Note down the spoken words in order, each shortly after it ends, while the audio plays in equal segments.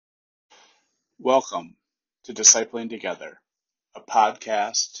Welcome to Discipling Together, a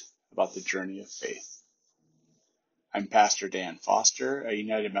podcast about the journey of faith. I'm Pastor Dan Foster, a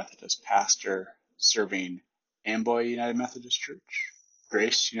United Methodist pastor serving Amboy United Methodist Church,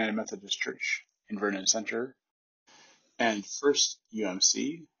 Grace United Methodist Church in Vernon Center, and First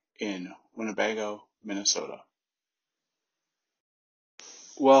UMC in Winnebago, Minnesota.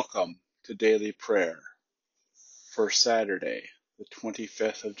 Welcome to Daily Prayer for Saturday, the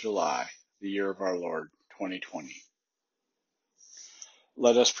 25th of July, the year of our Lord, 2020.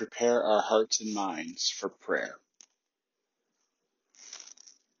 Let us prepare our hearts and minds for prayer.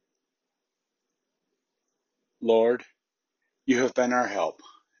 Lord, you have been our help,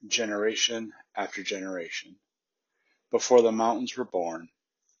 generation after generation. Before the mountains were born,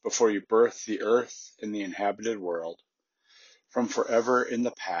 before you birthed the earth and the inhabited world, from forever in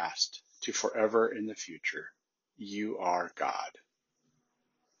the past to forever in the future, you are God.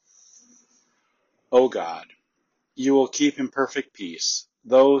 O God, you will keep in perfect peace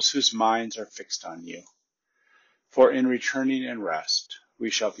those whose minds are fixed on you. For in returning and rest we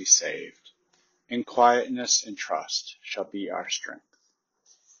shall be saved. In quietness and trust shall be our strength.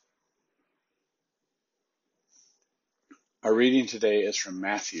 Our reading today is from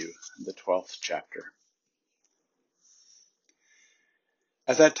Matthew, the 12th chapter.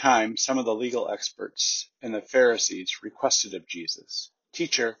 At that time, some of the legal experts and the Pharisees requested of Jesus,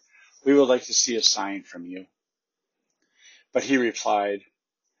 "Teacher, we would like to see a sign from you." But he replied,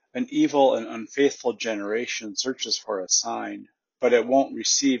 "An evil and unfaithful generation searches for a sign, but it won't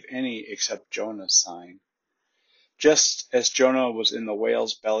receive any except Jonah's sign. Just as Jonah was in the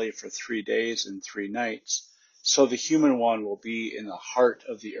whale's belly for 3 days and 3 nights, so the human one will be in the heart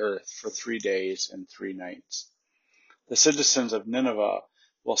of the earth for 3 days and 3 nights. The citizens of Nineveh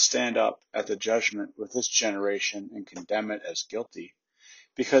will stand up at the judgment with this generation and condemn it as guilty,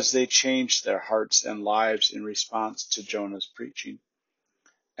 because they changed their hearts and lives in response to Jonah's preaching.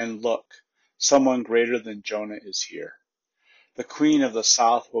 And look, someone greater than Jonah is here. The queen of the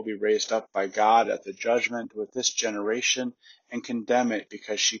south will be raised up by God at the judgment with this generation and condemn it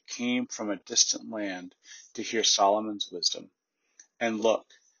because she came from a distant land to hear Solomon's wisdom. And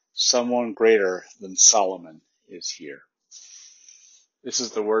look, someone greater than Solomon is here." This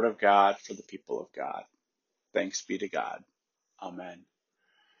is the word of God for the people of God. Thanks be to God. Amen.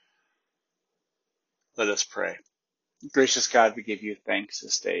 Let us pray. Gracious God, we give you thanks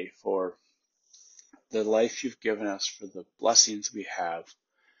this day for the life you've given us, for the blessings we have.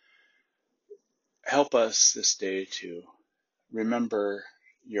 Help us this day to remember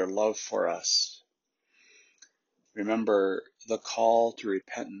your love for us. Remember the call to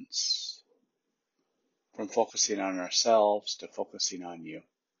repentance, from focusing on ourselves to focusing on you.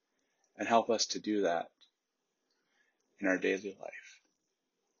 And help us to do that in our daily life.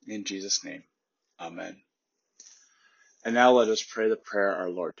 In Jesus' name, amen. And now let us pray the prayer our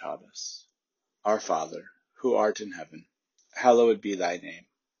Lord taught us. Our Father, who art in heaven, hallowed be thy name.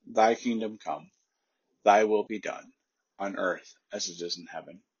 Thy kingdom come, thy will be done, on earth as it is in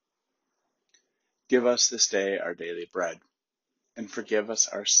heaven. Give us this day our daily bread, and forgive us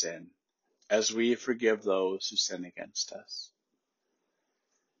our sin, as we forgive those who sin against us.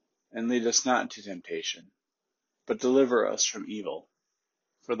 And lead us not into temptation, but deliver us from evil.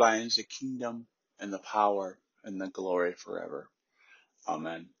 For thine is the kingdom, and the power, and the glory forever.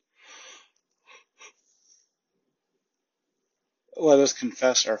 Amen. Let us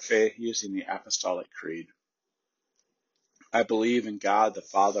confess our faith using the Apostolic Creed. I believe in God the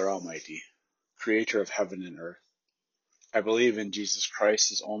Father Almighty, creator of heaven and earth. I believe in Jesus Christ,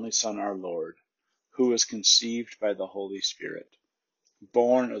 his only Son, our Lord, who was conceived by the Holy Spirit,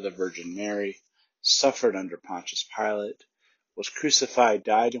 born of the Virgin Mary, suffered under Pontius Pilate, was crucified,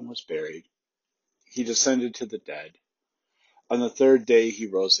 died, and was buried. He descended to the dead. On the third day he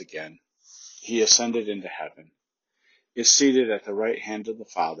rose again. He ascended into heaven, is seated at the right hand of the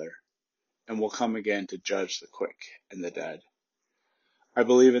Father, and will come again to judge the quick and the dead. I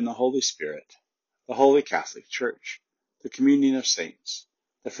believe in the Holy Spirit, the Holy Catholic Church, the communion of saints,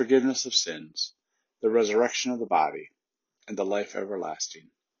 the forgiveness of sins, the resurrection of the body, and the life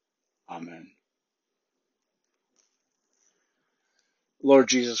everlasting. Amen. Lord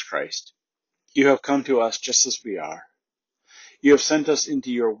Jesus Christ, you have come to us just as we are. You have sent us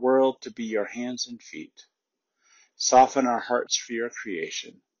into your world to be your hands and feet. Soften our hearts for your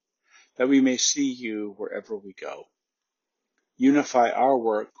creation, that we may see you wherever we go. Unify our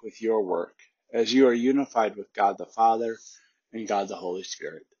work with your work, as you are unified with God the Father and God the Holy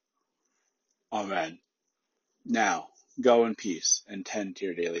Spirit. Amen. Now, go in peace and tend to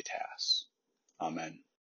your daily tasks. Amen.